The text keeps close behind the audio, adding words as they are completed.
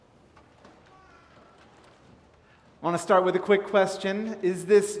I want to start with a quick question. Is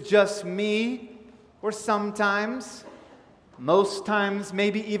this just me, or sometimes, most times,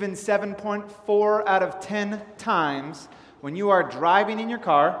 maybe even 7.4 out of 10 times, when you are driving in your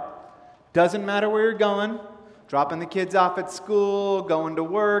car, doesn't matter where you're going, dropping the kids off at school, going to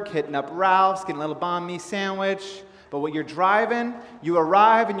work, hitting up Ralph's, getting a little banh mi sandwich, but when you're driving, you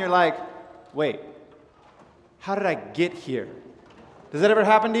arrive and you're like, wait, how did I get here? Does that ever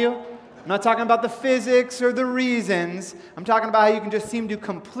happen to you? I'm not talking about the physics or the reasons. I'm talking about how you can just seem to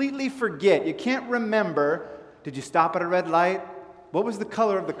completely forget. You can't remember. Did you stop at a red light? What was the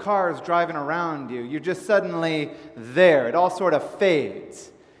color of the cars driving around you? You're just suddenly there. It all sort of fades.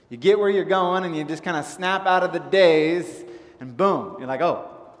 You get where you're going and you just kind of snap out of the daze and boom, you're like, oh,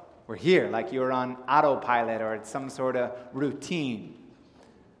 we're here. Like you were on autopilot or it's some sort of routine.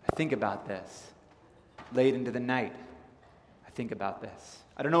 I think about this. Late into the night, I think about this.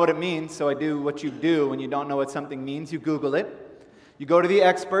 I don't know what it means, so I do what you do when you don't know what something means. You Google it. You go to the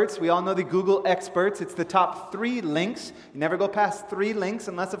experts. We all know the Google experts. It's the top 3 links. You never go past 3 links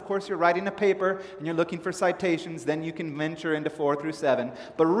unless, of course, you're writing a paper and you're looking for citations. Then you can venture into 4 through 7.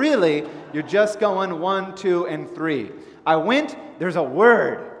 But really, you're just going 1, 2, and 3. I went, there's a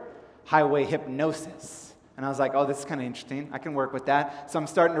word, highway hypnosis. And I was like, oh, this is kind of interesting. I can work with that. So I'm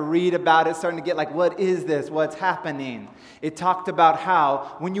starting to read about it, starting to get like, what is this? What's happening? It talked about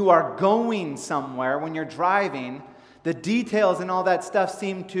how when you are going somewhere, when you're driving, the details and all that stuff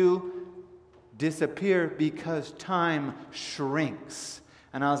seem to disappear because time shrinks.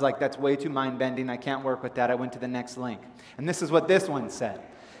 And I was like, that's way too mind-bending. I can't work with that. I went to the next link. And this is what this one said.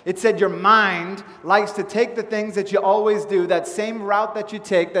 It said your mind likes to take the things that you always do, that same route that you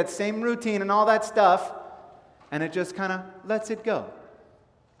take, that same routine and all that stuff, and it just kind of lets it go.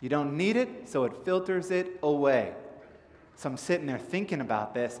 You don't need it, so it filters it away. So I'm sitting there thinking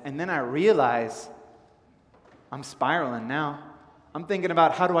about this, and then I realize I'm spiraling now. I'm thinking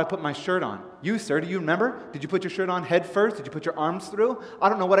about how do I put my shirt on? You, sir, do you remember? Did you put your shirt on head first? Did you put your arms through? I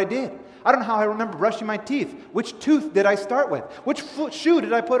don't know what I did. I don't know how I remember brushing my teeth. Which tooth did I start with? Which shoe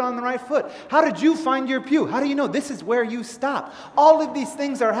did I put on the right foot? How did you find your pew? How do you know this is where you stop? All of these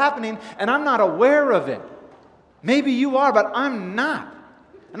things are happening, and I'm not aware of it. Maybe you are, but I'm not.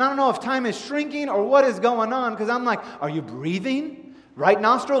 And I don't know if time is shrinking or what is going on, because I'm like, are you breathing? Right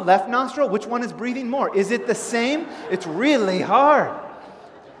nostril, left nostril? Which one is breathing more? Is it the same? It's really hard.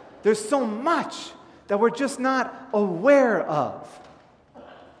 There's so much that we're just not aware of.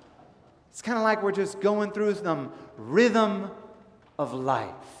 It's kind of like we're just going through some rhythm of life.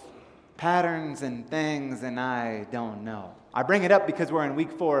 Patterns and things, and I don't know. I bring it up because we're in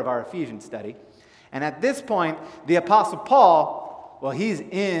week 4 of our Ephesians study. And at this point, the Apostle Paul, well, he's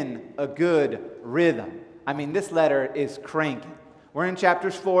in a good rhythm. I mean, this letter is cranking. We're in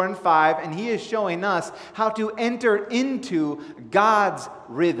chapters 4 and 5, and he is showing us how to enter into God's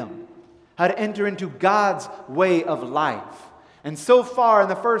rhythm, how to enter into God's way of life. And so far in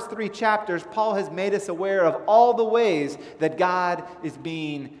the first 3 chapters, Paul has made us aware of all the ways that God is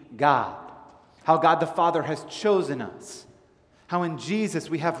being God, how God the Father has chosen us, how in Jesus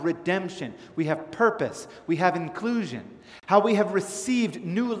we have redemption, we have purpose, we have inclusion. How we have received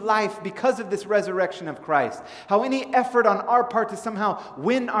new life because of this resurrection of Christ. How any effort on our part to somehow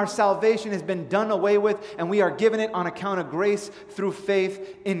win our salvation has been done away with, and we are given it on account of grace through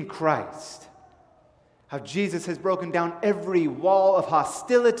faith in Christ. How Jesus has broken down every wall of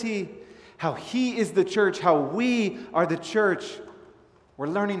hostility. How He is the church, how we are the church. We're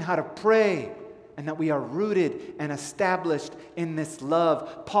learning how to pray, and that we are rooted and established in this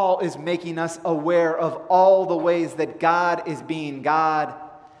love. Paul is making us aware of all the ways that God is being God.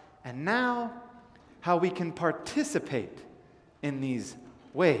 And now, how we can participate in these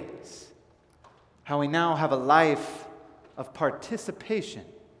ways. How we now have a life of participation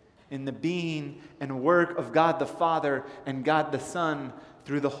in the being and work of God the Father and God the Son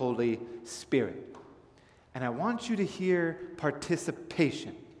through the Holy Spirit. And I want you to hear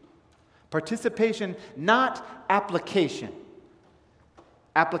participation. Participation, not application.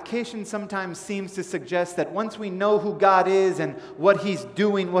 Application sometimes seems to suggest that once we know who God is and what He's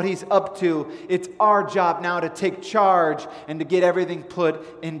doing, what He's up to, it's our job now to take charge and to get everything put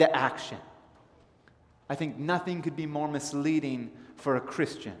into action. I think nothing could be more misleading for a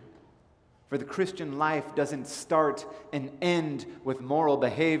Christian. For the Christian life doesn't start and end with moral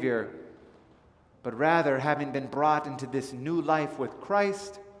behavior, but rather, having been brought into this new life with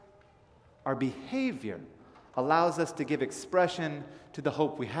Christ, our behavior allows us to give expression to the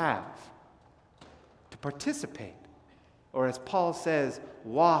hope we have, to participate, or as Paul says,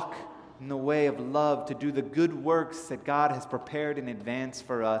 walk in the way of love, to do the good works that God has prepared in advance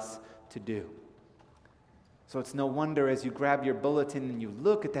for us to do. So it's no wonder as you grab your bulletin and you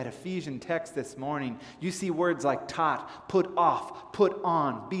look at that Ephesian text this morning, you see words like taught, put off, put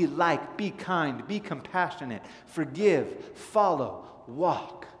on, be like, be kind, be compassionate, forgive, follow,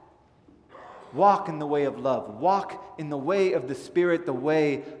 walk. Walk in the way of love. Walk in the way of the Spirit, the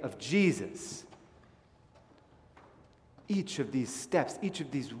way of Jesus. Each of these steps, each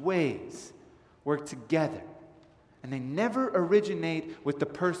of these ways work together. And they never originate with the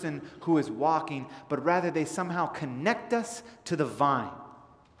person who is walking, but rather they somehow connect us to the vine.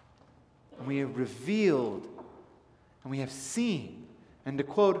 And we have revealed, and we have seen, and to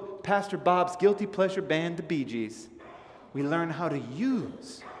quote Pastor Bob's guilty pleasure band, the Bee Gees, we learn how to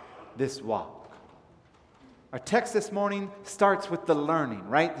use this walk. Our text this morning starts with the learning,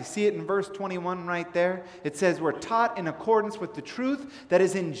 right? You see it in verse 21 right there. It says we're taught in accordance with the truth that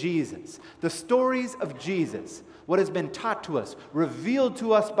is in Jesus. The stories of Jesus, what has been taught to us, revealed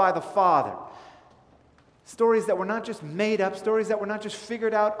to us by the Father. Stories that were not just made up, stories that were not just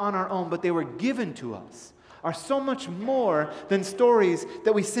figured out on our own, but they were given to us, are so much more than stories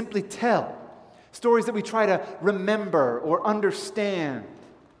that we simply tell. Stories that we try to remember or understand.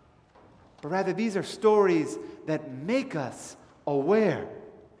 But rather, these are stories that make us aware.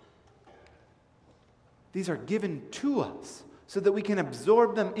 These are given to us so that we can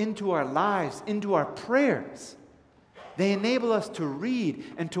absorb them into our lives, into our prayers. They enable us to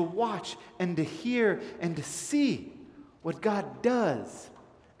read and to watch and to hear and to see what God does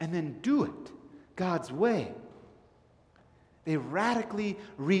and then do it God's way. They radically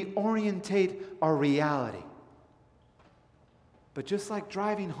reorientate our reality. But just like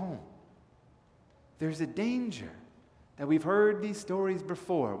driving home, there's a danger that we've heard these stories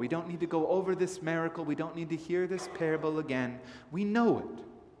before. We don't need to go over this miracle. We don't need to hear this parable again. We know it.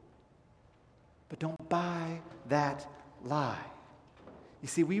 But don't buy that lie. You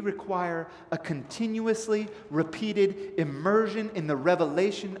see, we require a continuously repeated immersion in the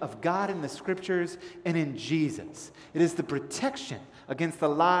revelation of God in the Scriptures and in Jesus. It is the protection against the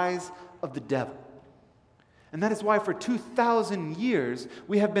lies of the devil. And that is why for 2,000 years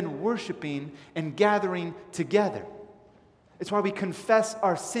we have been worshiping and gathering together. It's why we confess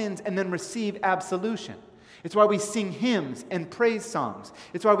our sins and then receive absolution. It's why we sing hymns and praise songs.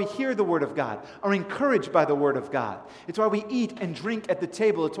 It's why we hear the Word of God, are encouraged by the Word of God. It's why we eat and drink at the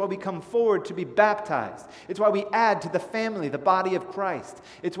table. It's why we come forward to be baptized. It's why we add to the family, the body of Christ.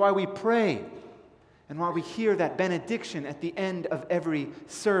 It's why we pray and why we hear that benediction at the end of every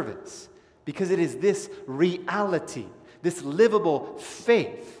service. Because it is this reality, this livable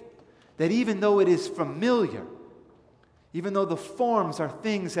faith, that even though it is familiar, even though the forms are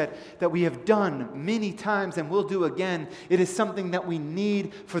things that we have done many times and will do again, it is something that we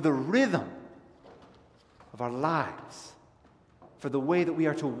need for the rhythm of our lives, for the way that we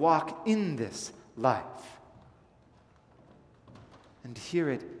are to walk in this life. And to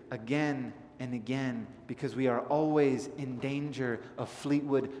hear it again and again, because we are always in danger of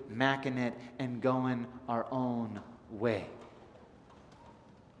Fleetwood macking it and going our own way.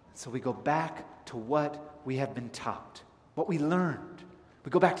 So we go back to what we have been taught, what we learned. We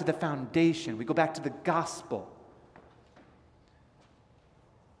go back to the foundation. We go back to the gospel.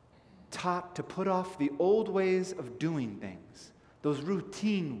 Taught to put off the old ways of doing things, those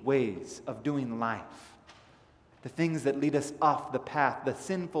routine ways of doing life. The things that lead us off the path, the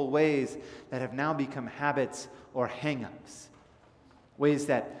sinful ways that have now become habits or hang-ups. Ways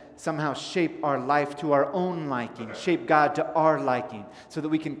that somehow shape our life to our own liking, shape God to our liking, so that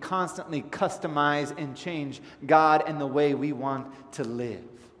we can constantly customize and change God and the way we want to live.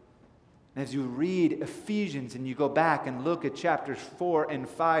 And as you read Ephesians and you go back and look at chapters 4 and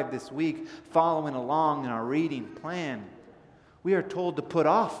 5 this week, following along in our reading plan, we are told to put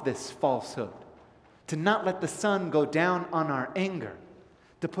off this falsehood. To not let the sun go down on our anger,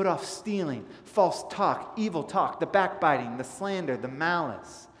 to put off stealing, false talk, evil talk, the backbiting, the slander, the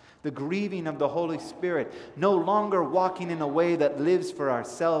malice, the grieving of the Holy Spirit, no longer walking in a way that lives for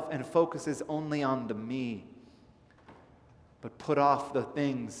ourselves and focuses only on the me, but put off the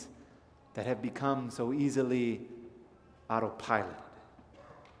things that have become so easily autopilot,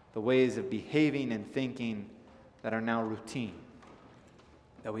 the ways of behaving and thinking that are now routine,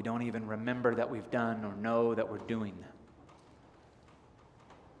 that we don't even remember that we've done or know that we're doing them.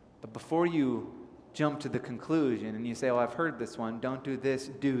 But before you jump to the conclusion and you say, oh, I've heard this one, don't do this,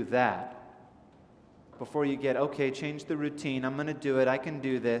 do that. Before you get, okay, change the routine, I'm going to do it, I can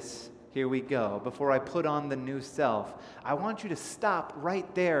do this, here we go. Before I put on the new self, I want you to stop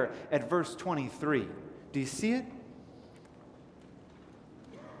right there at verse 23. Do you see it?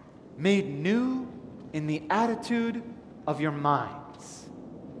 Made new in the attitude of your minds.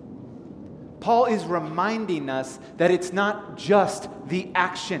 Paul is reminding us that it's not just the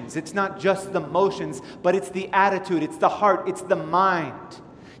actions, it's not just the motions, but it's the attitude, it's the heart, it's the mind.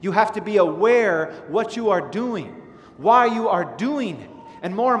 You have to be aware what you are doing, why you are doing it,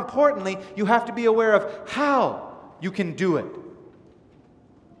 and more importantly, you have to be aware of how you can do it.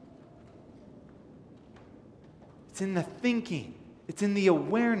 It's in the thinking, it's in the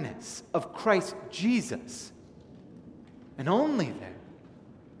awareness of Christ Jesus, and only there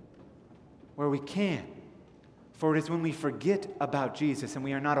where we can. For it is when we forget about Jesus and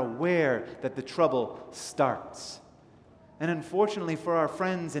we are not aware that the trouble starts. And unfortunately for our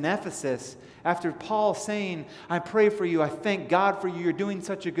friends in Ephesus, after Paul saying, I pray for you, I thank God for you, you're doing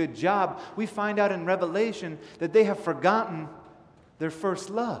such a good job, we find out in Revelation that they have forgotten their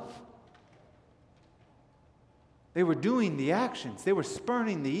first love. They were doing the actions, they were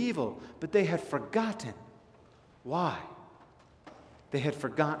spurning the evil, but they had forgotten. Why? They had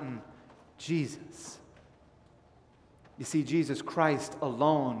forgotten Jesus. You see, Jesus Christ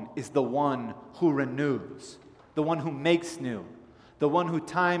alone is the one who renews, the one who makes new, the one who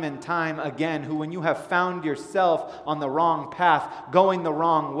time and time again, who when you have found yourself on the wrong path, going the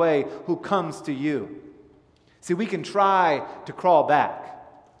wrong way, who comes to you. See, we can try to crawl back.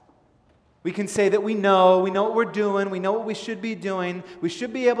 We can say that we know what we're doing, we know what we should be doing, we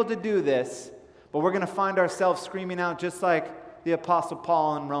should be able to do this, but we're going to find ourselves screaming out just like the Apostle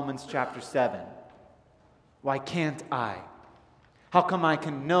Paul in Romans chapter 7. Why can't I? How come I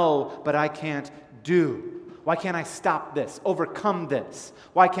can know, but I can't do? Why can't I stop this, overcome this?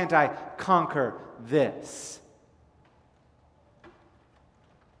 Why can't I conquer this?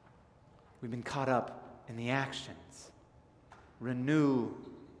 We've been caught up in the actions. Renew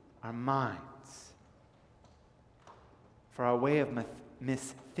our minds. For our way of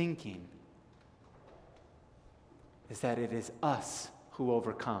misthinking is that it is us who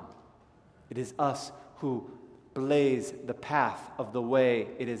overcome. It is us who blaze the path of the way.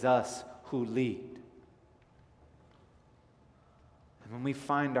 It is us who lead. And when we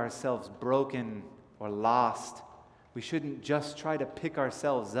find ourselves broken or lost, we shouldn't just try to pick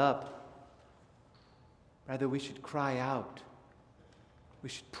ourselves up. Rather, we should cry out. We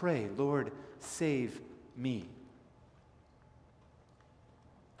should pray, Lord, save me.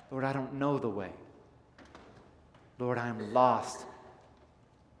 Lord, I don't know the way. Lord, I am lost.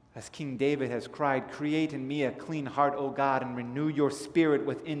 As King David has cried, create in me a clean heart, O God, and renew your spirit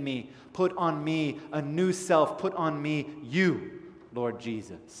within me. Put on me a new self. Put on me you, Lord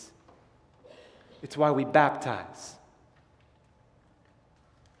Jesus. It's why we baptize.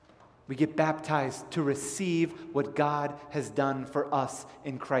 We get baptized to receive what God has done for us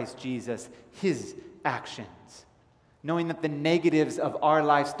in Christ Jesus, His actions. Knowing that the negatives of our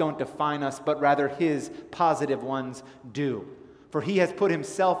lives don't define us, but rather His positive ones do. For He has put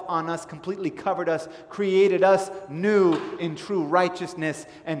Himself on us, completely covered us, created us new in true righteousness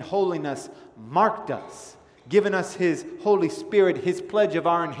and holiness, marked us, given us His Holy Spirit, His pledge of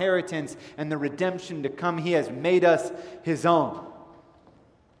our inheritance and the redemption to come. He has made us His own.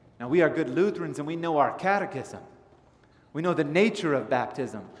 Now, we are good Lutherans and we know our catechism. We know the nature of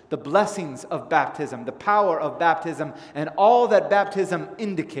baptism, the blessings of baptism, the power of baptism, and all that baptism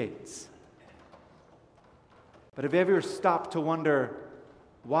indicates. But have you ever stopped to wonder,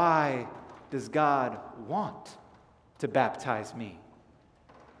 why does God want to baptize me?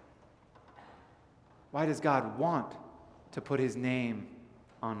 Why does God want to put His name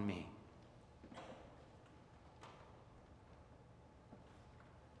on me?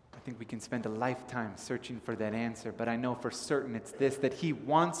 I think we can spend a lifetime searching for that answer, but I know for certain it's this, that He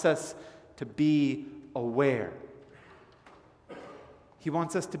wants us to be aware. He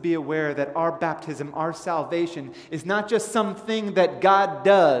wants us to be aware that our baptism, our salvation, is not just something that God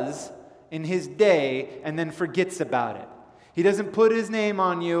does in His day and then forgets about it. He doesn't put His name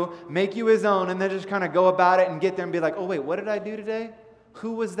on you, make you His own, and then just kind of go about it and get there and be like, oh wait, what did I do today?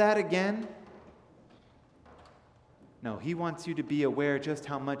 Who was that again? No, He wants you to be aware just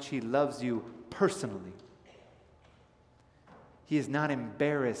how much He loves you personally. He is not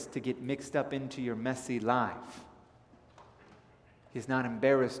embarrassed to get mixed up into your messy life. He is not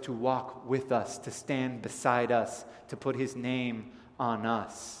embarrassed to walk with us, to stand beside us, to put His name on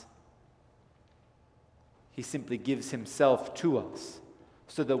us. He simply gives Himself to us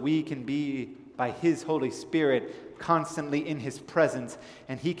so that we can be, by His Holy Spirit, constantly in His presence,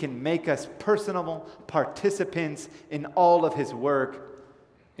 and He can make us personal participants in all of His work,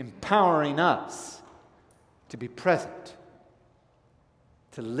 empowering us to be present,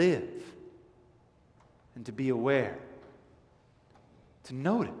 to live, and to be aware, to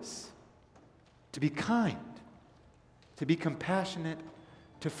notice, to be kind, to be compassionate,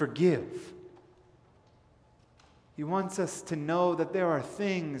 to forgive, He wants us to know that there are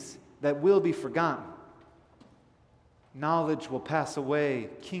things that will be forgotten. Knowledge will pass away.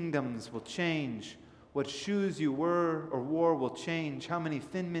 Kingdoms will change. What shoes you were or wore will change. How many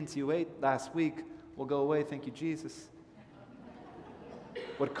Thin Mints you ate last week will go away. Thank you, Jesus.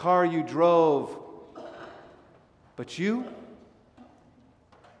 What car you drove. But you,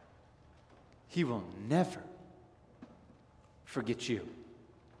 He will never forget you.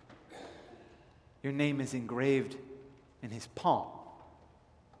 Your name is engraved in His palm.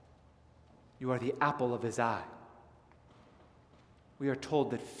 You are the apple of His eye. We are told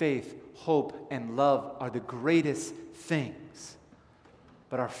that faith, hope, and love are the greatest things.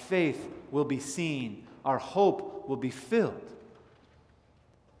 But our faith will be seen. Our hope will be filled.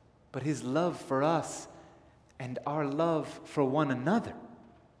 But His love for us and our love for one another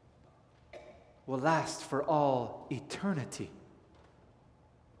will last for all eternity.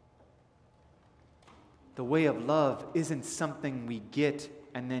 The way of love isn't something we get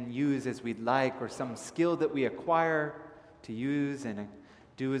and then use as we'd like, or some skill that we acquire to use and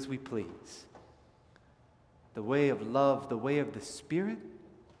do as we please. The way of love, the way of the Spirit,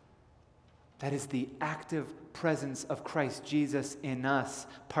 that is the active presence of Christ Jesus in us,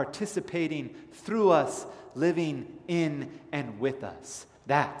 participating through us, living in and with us.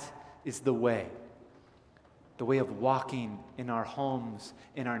 That is the way. The way of walking in our homes,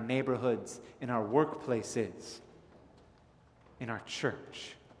 in our neighborhoods, in our workplaces, in our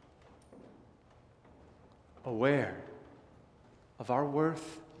church. Aware of our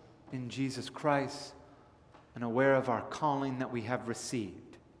worth in Jesus Christ and aware of our calling that we have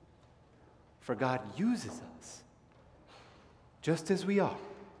received. For God uses us just as we are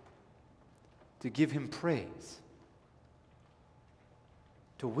to give Him praise,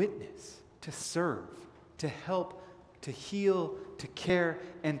 to witness, to serve, to help, to heal, to care,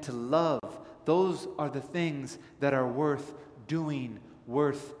 and to love. Those are the things that are worth doing,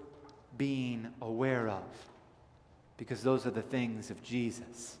 worth being aware of, because those are the things of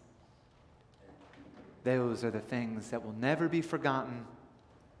Jesus. Those are the things that will never be forgotten.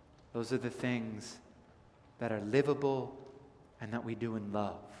 Those are the things that are livable and that we do in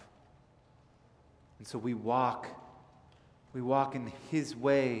love. And so we walk in His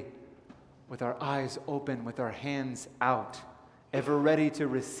way with our eyes open, with our hands out, ever ready to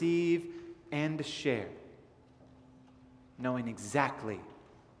receive and to share, knowing exactly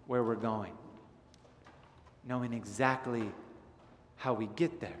where we're going, knowing exactly how we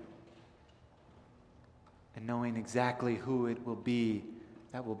get there, and knowing exactly who it will be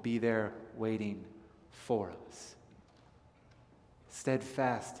that will be there waiting for us.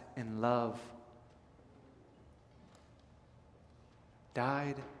 Steadfast in love,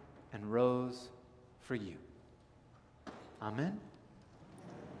 died and rose for you. Amen.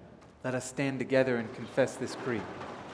 Let us stand together and confess this creed.